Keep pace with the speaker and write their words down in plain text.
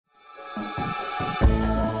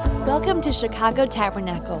Welcome to Chicago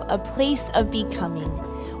Tabernacle, a place of becoming.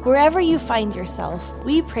 Wherever you find yourself,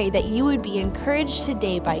 we pray that you would be encouraged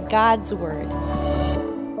today by God's Word.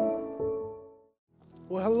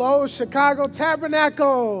 Well, hello, Chicago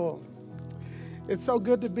Tabernacle. It's so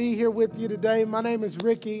good to be here with you today. My name is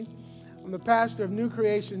Ricky. I'm the pastor of New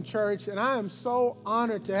Creation Church, and I am so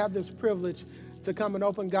honored to have this privilege to come and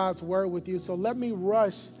open God's Word with you. So let me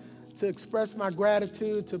rush to express my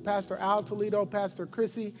gratitude to Pastor Al Toledo, Pastor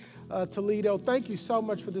Chrissy Toledo. Thank you so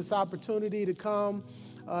much for this opportunity to come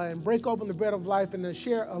and break open the bread of life and to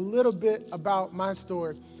share a little bit about my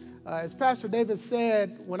story. As Pastor David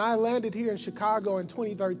said, when I landed here in Chicago in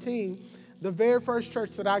 2013, the very first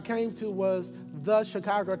church that I came to was the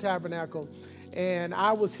Chicago Tabernacle. And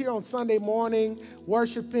I was here on Sunday morning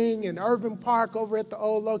worshiping in Irving Park over at the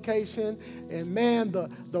old location. And man,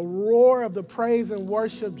 the roar of the praise and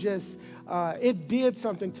worship just, it did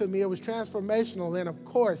something to me. It was transformational. And of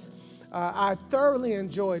course, I thoroughly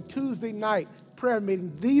enjoyed Tuesday night prayer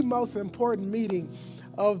meeting, the most important meeting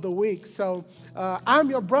of the week. So I'm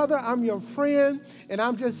your brother, I'm your friend, and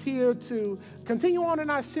I'm just here to continue on in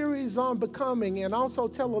our series on becoming and also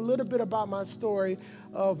tell a little bit about my story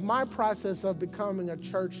of my process of becoming a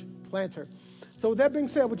church planter. So with that being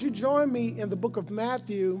said, would you join me in the book of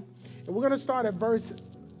Matthew, and we're going to start at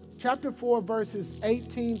chapter 4, verses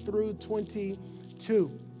 18 through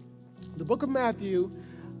 22. The book of Matthew,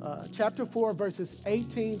 chapter 4, verses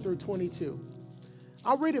 18 through 22.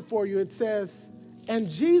 I'll read it for you. It says, "And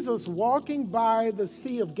Jesus, walking by the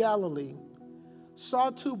Sea of Galilee, saw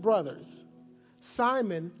two brothers,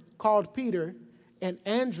 Simon, called Peter, and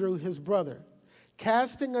Andrew, his brother,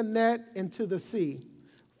 casting a net into the sea,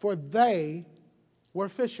 for they were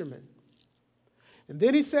fishermen. And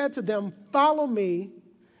then he said to them, 'Follow me,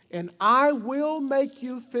 and I will make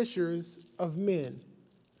you fishers of men.'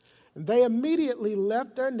 And they immediately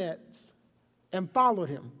left their nets and followed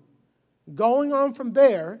him. Going on from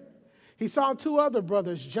there, he saw two other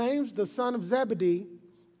brothers, James, the son of Zebedee,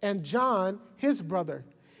 and John, his brother,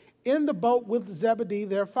 in the boat with Zebedee,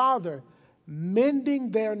 their father,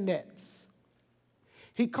 mending their nets.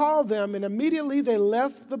 He called them, and immediately they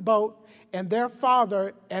left the boat and their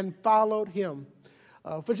father and followed him."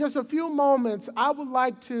 For just a few moments, I would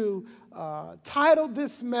like to title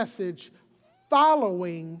this message,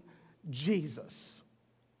 "Following Jesus."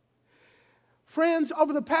 Friends,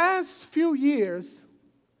 over the past few years,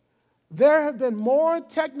 there have been more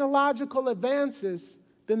technological advances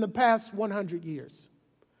than the past 100 years,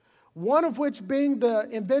 one of which being the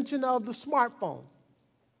invention of the smartphone.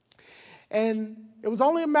 And it was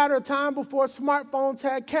only a matter of time before smartphones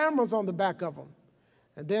had cameras on the back of them.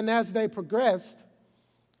 And then as they progressed,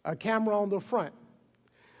 a camera on the front.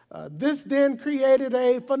 This then created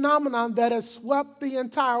a phenomenon that has swept the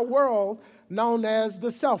entire world known as the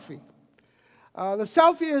selfie. The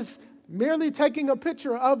selfie is merely taking a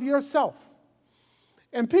picture of yourself.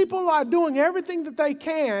 And people are doing everything that they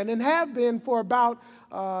can and have been for about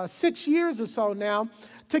 6 years or so now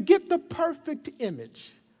to get the perfect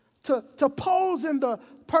image, to pose in the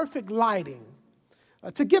perfect lighting,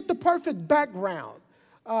 to get the perfect background,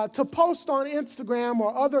 to post on Instagram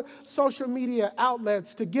or other social media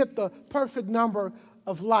outlets to get the perfect number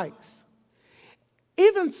of likes.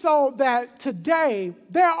 Even so that today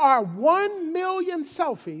there are 1 million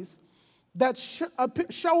selfies that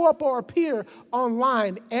show up or appear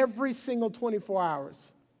online every single 24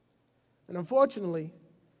 hours. And unfortunately,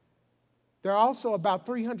 there are also about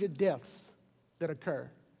 300 deaths that occur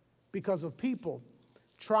because of people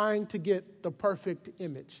trying to get the perfect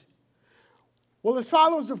image. Well, as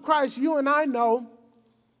followers of Christ, you and I know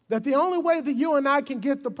that the only way that you and I can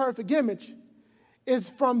get the perfect image is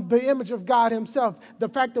from the image of God himself, the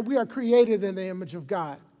fact that we are created in the image of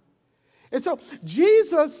God. And so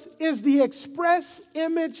Jesus is the express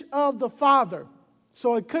image of the Father.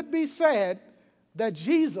 So it could be said that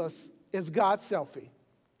Jesus is God's selfie.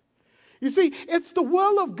 You see, it's the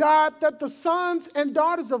will of God that the sons and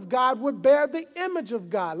daughters of God would bear the image of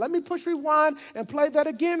God. Let me push rewind and play that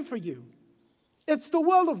again for you. It's the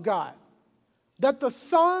will of God that the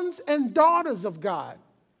sons and daughters of God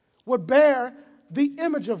would bear the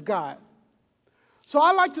image of God. So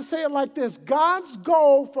I like to say it like this: God's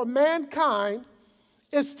goal for mankind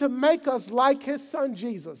is to make us like his son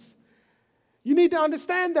Jesus. You need to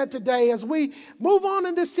understand that today as we move on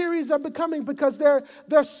in this series of becoming, because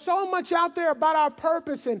there's so much out there about our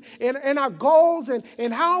purpose and our goals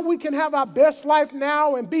and how we can have our best life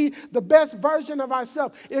now and be the best version of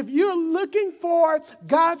ourselves. If you're looking for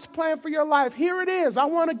God's plan for your life, here it is. I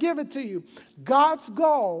want to give it to you. God's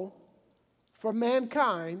goal for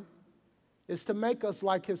mankind is to make us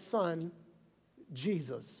like his son,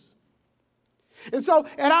 Jesus. And so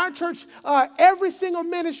at our church, every single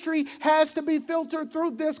ministry has to be filtered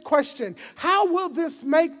through this question: how will this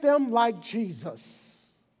make them like Jesus?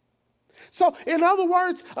 So in other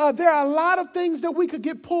words, there are a lot of things that we could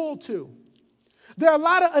get pulled to. There are a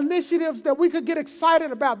lot of initiatives that we could get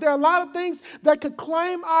excited about. There are a lot of things that could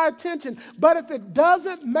claim our attention. But if it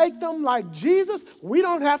doesn't make them like Jesus, we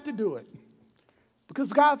don't have to do it.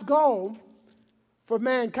 Because God's goal for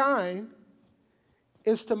mankind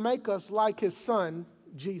is to make us like his son,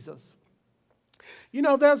 Jesus. You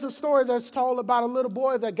know, there's a story that's told about a little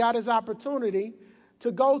boy that got his opportunity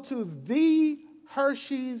to go to the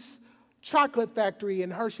Hershey's chocolate factory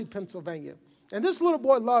in Hershey, Pennsylvania. And this little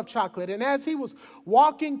boy loved chocolate. And as he was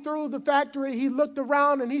walking through the factory, he looked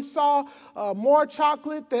around and he saw more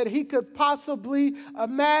chocolate that he could possibly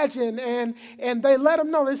imagine. And they let him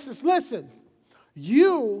know, they says, listen,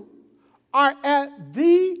 you are at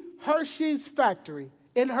the Hershey's factory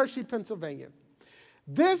in Hershey, Pennsylvania.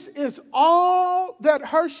 This is all that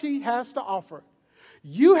Hershey has to offer.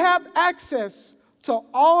 You have access to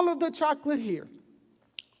all of the chocolate here.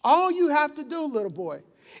 All you have to do, little boy,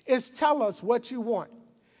 is tell us what you want.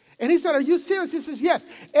 And he said, are you serious? He says, yes.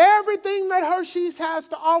 Everything that Hershey's has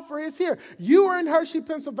to offer is here. You are in Hershey,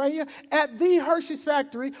 Pennsylvania, at the Hershey's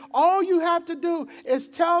factory. All you have to do is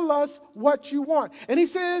tell us what you want. And he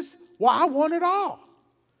says, well, I want it all.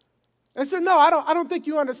 And I said, no, I don't think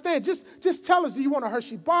you understand. Just tell us, do you want a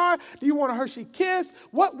Hershey bar? Do you want a Hershey Kiss?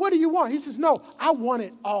 What do you want? He says, no, I want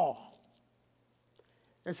it all.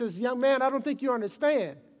 And says, young man, I don't think you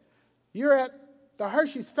understand. You're at the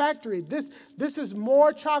Hershey's factory. This is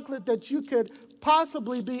more chocolate that you could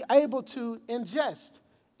possibly be able to ingest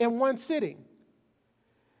in one sitting.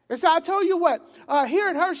 And so I tell you what, here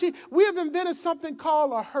at Hershey, we have invented something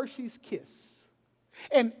called a Hershey's Kiss.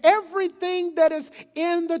 And everything that is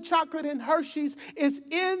in the chocolate in Hershey's is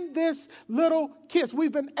in this little kiss.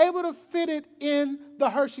 We've been able to fit it in the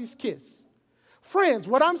Hershey's Kiss. Friends,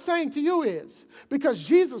 what I'm saying to you is, because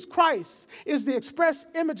Jesus Christ is the express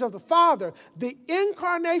image of the Father, the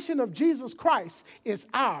incarnation of Jesus Christ is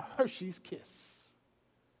our Hershey's Kiss.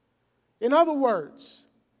 In other words,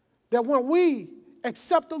 that when we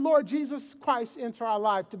accept the Lord Jesus Christ into our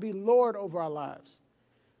life to be Lord over our lives,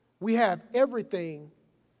 we have everything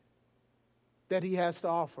that he has to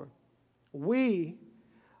offer. We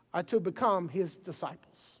are to become his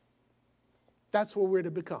disciples. That's what we're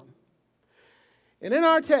to become. And in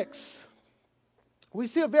our text, we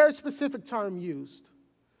see a very specific term used.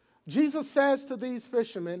 Jesus says to these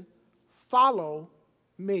fishermen, follow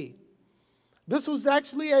me. This was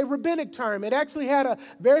actually a rabbinic term. It actually had a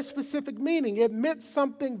very specific meaning. It meant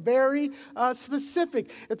something very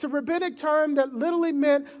specific. It's a rabbinic term that literally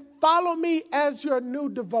meant, follow me as your new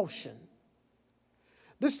devotion.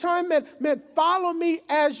 This term meant follow me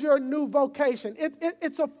as your new vocation.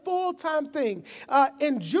 It's a full-time thing.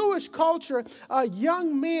 In Jewish culture,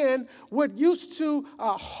 young men would used to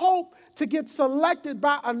hope to get selected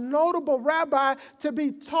by a notable rabbi to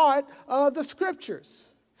be taught the scriptures.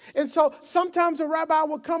 And so sometimes a rabbi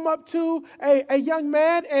would come up to a young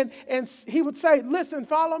man and he would say, listen,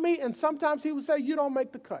 follow me. And sometimes he would say, you don't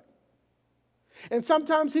make the cut. And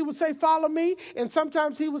sometimes he would say, follow me. And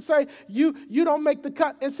sometimes he would say, you don't make the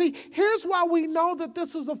cut. And see, here's why we know that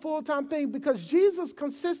this was a full-time thing. Because Jesus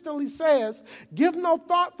consistently says, give no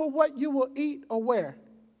thought for what you will eat or wear.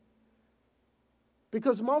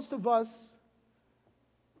 Because most of us,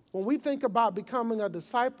 when we think about becoming a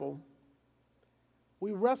disciple,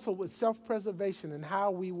 we wrestle with self-preservation and how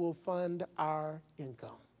we will fund our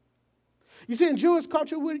income. You see, in Jewish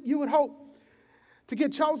culture, you would hope to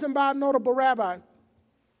get chosen by a notable rabbi.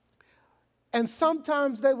 And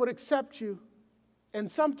sometimes they would accept you, and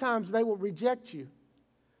sometimes they would reject you.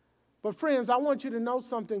 But friends, I want you to know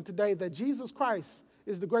something today, that Jesus Christ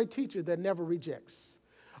is the great teacher that never rejects.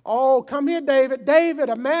 Oh, come here, David. David,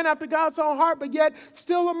 a man after God's own heart, but yet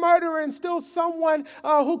still a murderer and still someone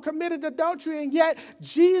who committed adultery, and yet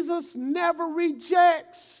Jesus never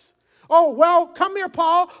rejects. Oh, well, come here,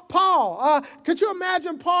 Paul. Paul, could you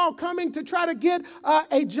imagine Paul coming to try to get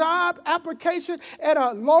a job application at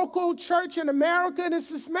a local church in America? And it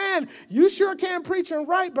says, man, you sure can preach and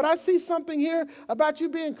write, but I see something here about you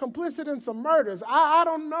being complicit in some murders. I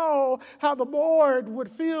don't know how the board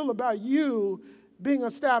would feel about you being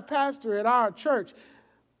a staff pastor at our church.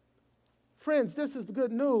 Friends, this is the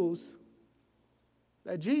good news,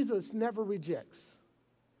 that Jesus never rejects.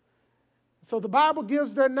 So the Bible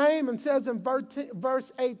gives their name and says in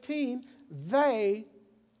verse 18, they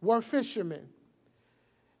were fishermen.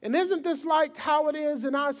 And isn't this like how it is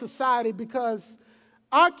in our society? Because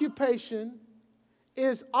occupation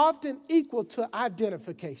is often equal to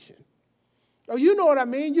identification. Oh, you know what I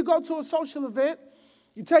mean. You go to a social event,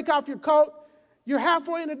 you take off your coat, you're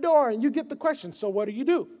halfway in the door, and you get the question, so what do?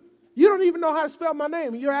 You don't even know how to spell my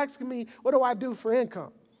name, and you're asking me, what do I do for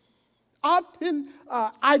income? Often,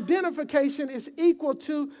 identification is equal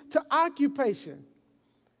to occupation.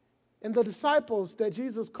 And the disciples that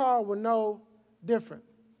Jesus called were no different.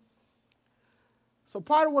 So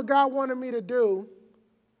part of what God wanted me to do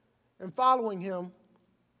in following him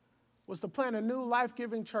was to plant a new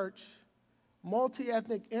life-giving church,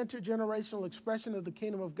 multi-ethnic, intergenerational expression of the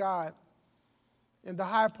kingdom of God in the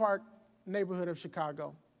Hyde Park neighborhood of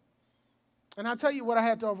Chicago. And I'll tell you what I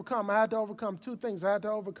had to overcome. I had to overcome two things. I had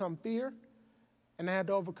to overcome fear, and I had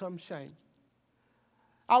to overcome shame.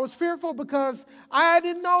 I was fearful because I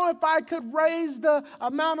didn't know if I could raise the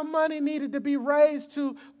amount of money needed to be raised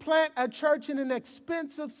to plant a church in an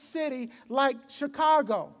expensive city like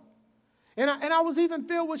Chicago. And I was even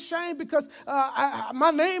filled with shame because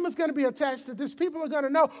my name is going to be attached to this. People are going to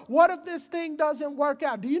know, what if this thing doesn't work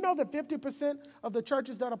out? Do you know that 50% of the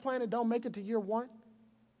churches that are planted don't make it to year one?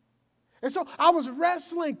 And so I was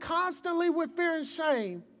wrestling constantly with fear and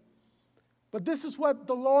shame. But this is what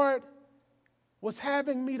the Lord was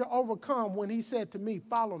having me to overcome when he said to me,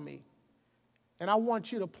 follow me. And I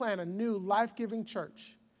want you to plant a new life-giving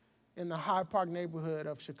church in the Hyde Park neighborhood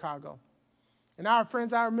of Chicago. And our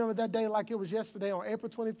friends, I remember that day like it was yesterday on April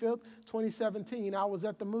 25th, 2017. I was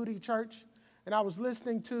at the Moody Church, and I was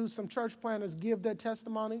listening to some church planners give their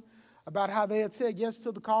testimony about how they had said yes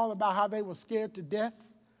to the call, about how they were scared to death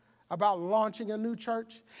about launching a new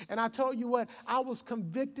church. And I told you what, I was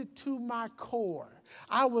convicted to my core.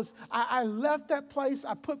 I left that place,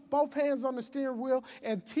 I put both hands on the steering wheel,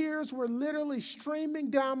 and tears were literally streaming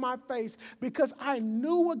down my face because I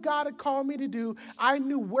knew what God had called me to do. I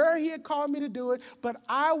knew where he had called me to do it, but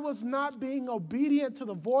I was not being obedient to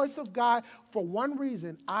the voice of God for one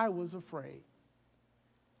reason: I was afraid.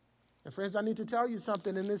 And friends, I need to tell you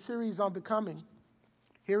something in this series on becoming.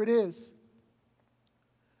 Here it is.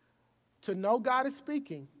 To know God is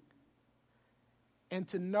speaking, and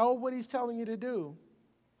to know what he's telling you to do,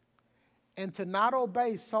 and to not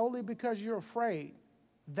obey solely because you're afraid,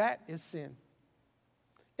 that is sin.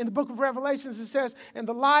 In the book of Revelations, it says, and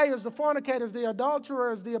the liars, the fornicators, the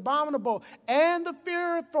adulterers, the abominable, and the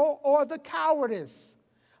fearful or the cowardice.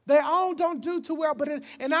 They all don't do too well, but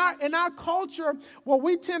in our culture, what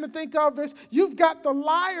we tend to think of is you've got the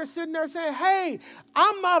liar sitting there saying, hey,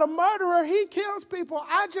 I'm not a murderer. He kills people.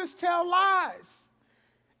 I just tell lies.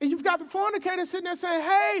 And you've got the fornicator sitting there saying,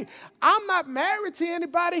 hey, I'm not married to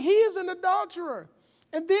anybody. He is an adulterer.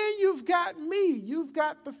 And then you've got me. You've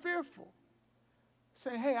got the fearful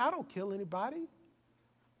saying, hey, I don't kill anybody.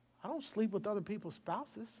 I don't sleep with other people's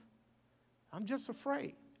spouses. I'm just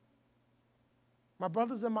afraid. My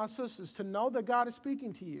brothers and my sisters, to know that God is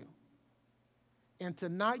speaking to you and to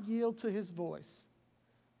not yield to his voice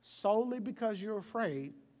solely because you're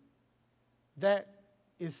afraid, that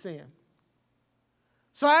is sin.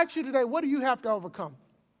 So I ask you today, what do you have to overcome?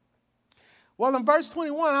 Well, in verse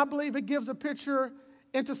 21, I believe it gives a picture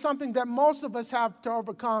into something that most of us have to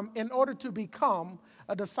overcome in order to become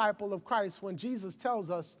a disciple of Christ when Jesus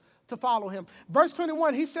tells us to follow him. Verse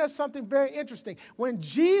 21, he says something very interesting. When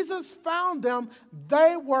Jesus found them,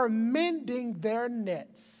 they were mending their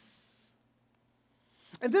nets.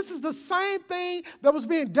 And this is the same thing that was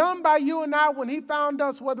being done by you and I when he found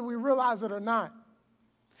us, whether we realize it or not.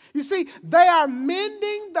 You see, they are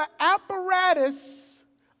mending the apparatus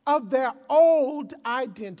of their old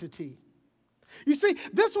identity. You see,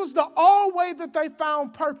 this was the old way that they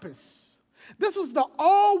found purpose. This was the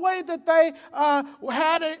old way that they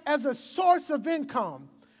had it as a source of income.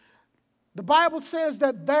 The Bible says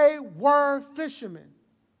that they were fishermen.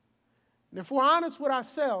 And if we're honest with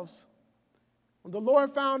ourselves, when the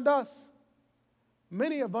Lord found us,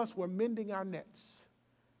 many of us were mending our nets.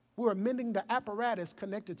 We were mending the apparatus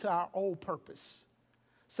connected to our old purpose.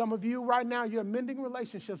 Some of you right now, you're mending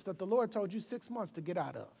relationships that the Lord told you 6 months to get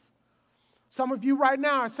out of. Some of you right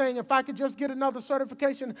now are saying, if I could just get another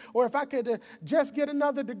certification, or if I could just get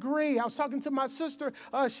another degree. I was talking to my sister.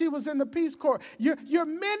 She was in the Peace Corps. You're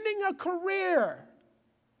mending a career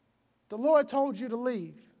the Lord told you to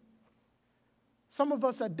leave. Some of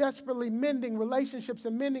us are desperately mending relationships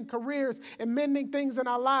and mending careers and mending things in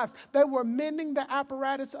our lives. They were mending the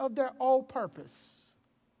apparatus of their old purpose.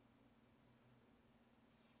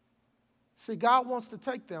 See, God wants to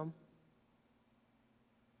take them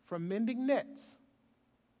from mending nets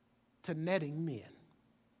to netting men.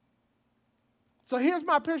 So here's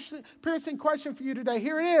my piercing question for you today.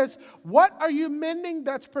 Here it is. What are you mending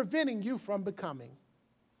that's preventing you from becoming?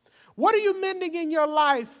 What are you mending in your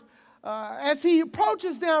life? As he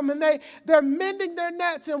approaches them and they're mending their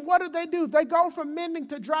nets, and what do? They go from mending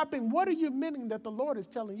to dropping. What are you mending that the Lord is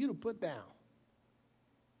telling you to put down?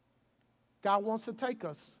 God wants to take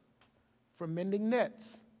us from mending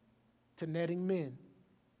nets to netting men.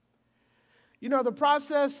 You know, the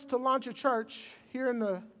process to launch a church here in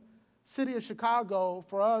the city of Chicago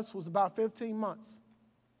for us was about 15 months.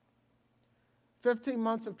 15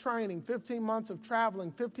 months of training, 15 months of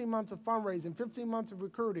traveling, 15 months of fundraising, 15 months of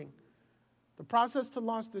recruiting. The process to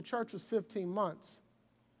launch the church was 15 months,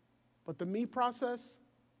 but the me process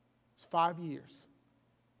was 5 years.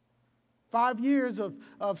 5 years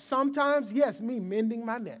of sometimes, yes, me mending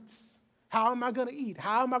my nets. How am I going to eat?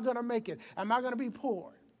 How am I going to make it? Am I going to be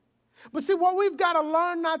poor? But see, what we've got to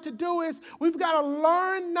learn not to do is we've got to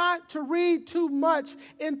learn not to read too much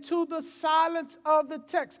into the silence of the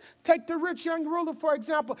text. Take the rich young ruler, for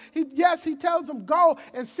example. He tells him, go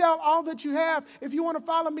and sell all that you have if you want to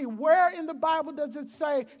follow me. Where in the Bible does it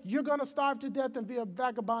say you're going to starve to death and be a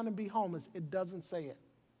vagabond and be homeless? It doesn't say it.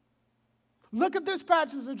 Look at this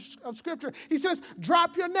passage of Scripture. He says,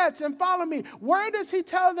 drop your nets and follow me. Where does he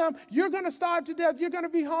tell them you're going to starve to death, you're going to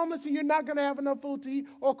be homeless, and you're not going to have enough food to eat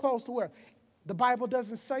or clothes to wear? The Bible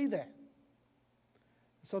doesn't say that.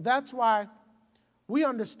 So that's why we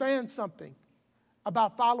understand something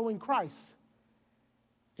about following Christ.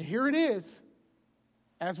 And here it is.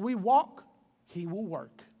 As we walk, he will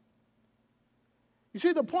work. You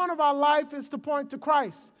see, the point of our life is to point to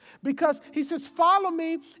Christ, because he says, follow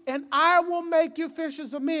me and I will make you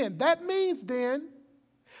fishers of men. That means then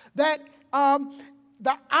that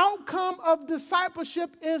the outcome of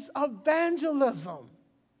discipleship is evangelism.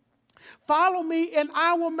 Follow me and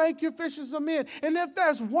I will make you fishers of men. And if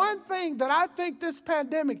there's one thing that I think this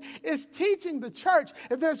pandemic is teaching the church,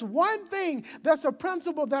 if there's one thing that's a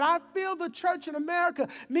principle that I feel the church in America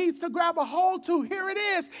needs to grab a hold to, here it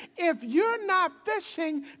is. If you're not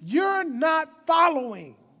fishing, you're not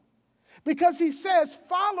following. Because he says,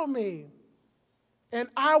 follow me and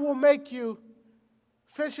I will make you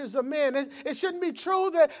fishers of men. It shouldn't be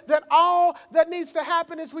true that all that needs to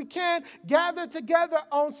happen is we can gather together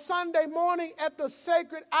on Sunday morning at the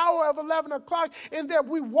sacred hour of 11 o'clock and that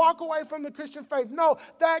we walk away from the Christian faith. No,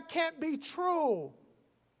 that can't be true.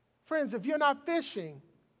 Friends, if you're not fishing,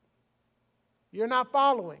 you're not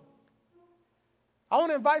following. I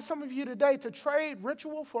want to invite some of you today to trade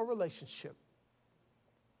ritual for relationship.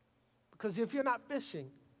 Because if you're not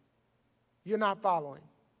fishing, you're not following.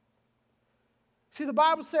 See, the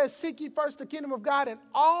Bible says, seek ye first the kingdom of God, and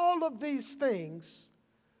all of these things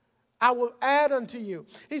I will add unto you.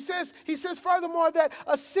 He says furthermore that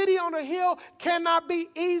a city on a hill cannot be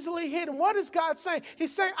easily hidden. What is God saying?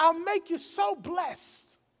 He's saying, I'll make you so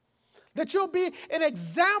blessed that you'll be an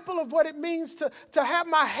example of what it means to have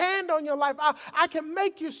my hand on your life. I can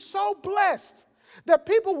make you so blessed that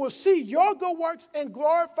people will see your good works and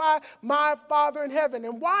glorify my Father in heaven.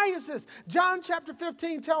 And why is this? John chapter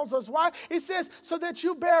 15 tells us why. It says, so that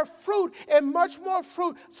you bear fruit and much more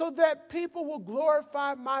fruit, so that people will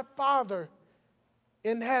glorify my Father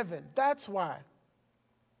in heaven. That's why.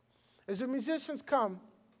 As the musicians come,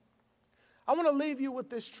 I want to leave you with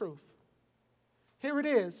this truth. Here it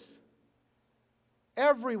is.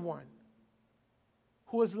 Everyone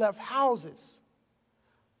who has left houses,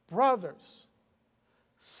 brothers,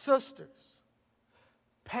 sisters,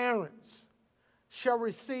 parents, shall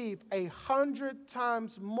receive 100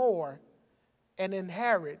 times more and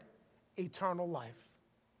inherit eternal life.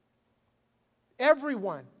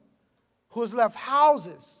 Everyone who has left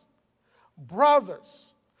houses,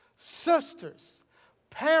 brothers, sisters,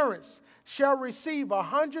 parents shall receive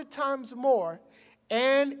 100 times more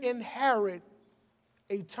and inherit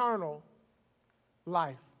eternal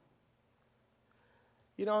life.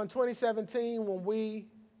 You know, in 2017, when we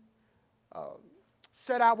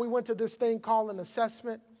set out, we went to this thing called an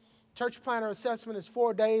assessment. Church planner assessment is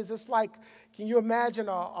 4 days. It's like, can you imagine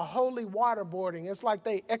a holy waterboarding? It's like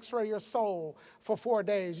they x-ray your soul for 4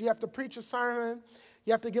 days. You have to preach a sermon.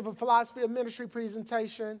 You have to give a philosophy of ministry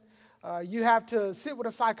presentation. You have to sit with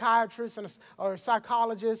a psychiatrist or a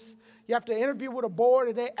psychologist. You have to interview with a board,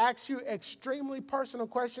 and they ask you extremely personal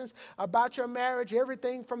questions about your marriage,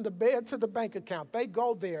 everything from the bed to the bank account. They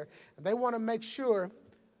go there, and they want to make sure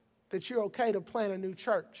that you're okay to plant a new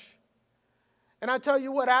church. And I tell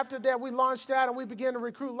you what, after that, we launched out, and we began to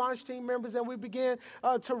recruit launch team members, and we began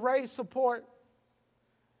to raise support.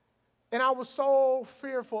 And I was so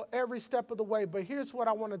fearful every step of the way. But here's what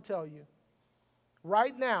I want to tell you.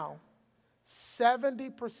 Right now,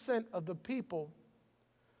 70% of the people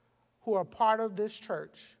who are part of this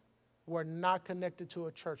church were not connected to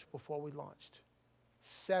a church before we launched.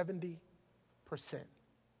 70%.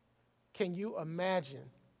 Can you imagine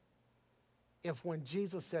if when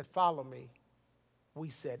Jesus said, follow me, we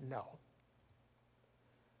said no?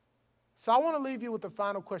 So I want to leave you with the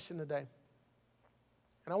final question today.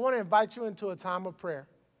 And I want to invite you into a time of prayer.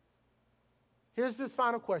 Here's this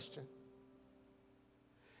final question.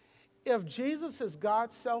 If Jesus is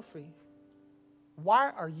God's selfie,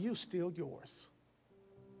 why are you still yours?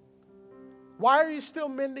 Why are you still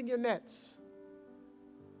mending your nets?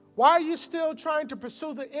 Why are you still trying to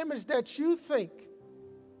pursue the image that you think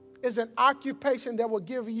is an occupation that will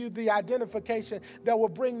give you the identification that will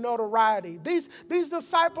bring notoriety? These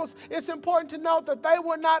disciples, it's important to note that they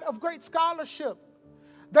were not of great scholarship.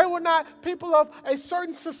 They were not people of a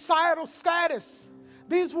certain societal status.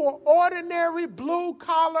 These were ordinary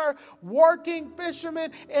blue-collar working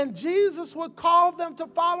fishermen, and Jesus would call them to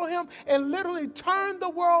follow him and literally turn the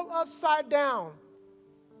world upside down.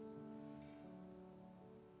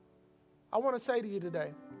 I want to say to you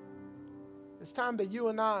today, it's time that you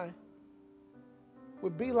and I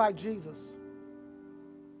would be like Jesus.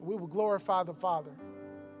 We will glorify the Father.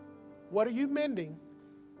 What are you mending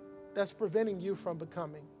that's preventing you from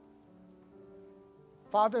becoming?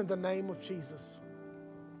 Father, in the name of Jesus,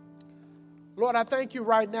 Lord, I thank you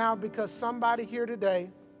right now because somebody here today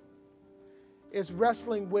is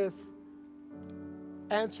wrestling with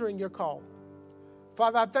answering your call.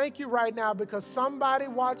 Father, I thank you right now because somebody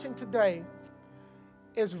watching today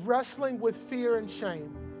is wrestling with fear and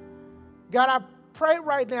shame. God, I pray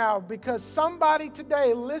right now because somebody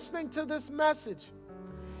today listening to this message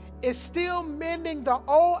is still mending the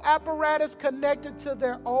old apparatus connected to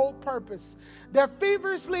their old purpose. They're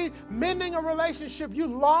feverishly mending a relationship you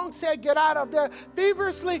long said get out of. They're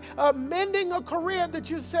feverishly mending a career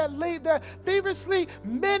that you said leave. They're feverishly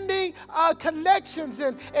mending connections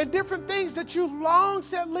and different things that you long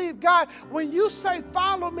said leave. God, when you say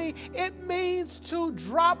follow me, it means to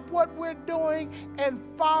drop what we're doing and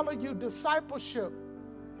follow you. Discipleship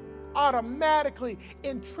automatically,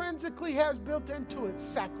 intrinsically has built into it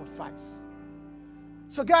sacrifice.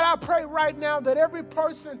 So God, I pray right now that every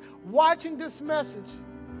person watching this message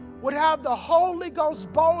would have the Holy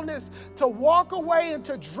Ghost boldness to walk away and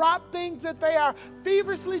to drop things that they are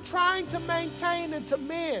feverishly trying to maintain and to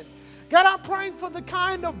mend. God, I'm praying for the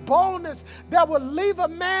kind of boldness that will leave a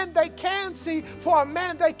man they can see for a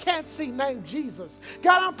man they can't see named Jesus.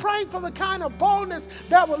 God, I'm praying for the kind of boldness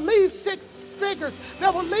that will leave six figures,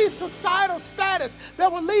 that will leave societal status,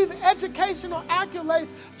 that will leave educational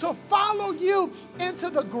accolades to follow you into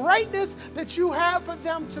the greatness that you have for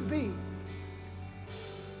them to be.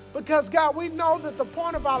 Because, God, we know that the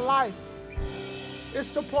point of our life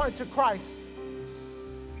is to point to Christ.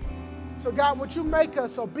 So, God, would you make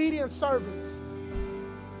us obedient servants?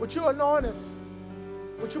 Would you anoint us?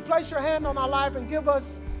 Would you place your hand on our life and give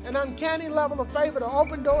us an uncanny level of favor to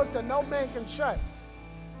open doors that no man can shut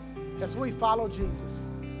as we follow Jesus?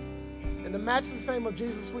 In the matchless name of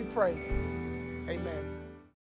Jesus we pray. Amen.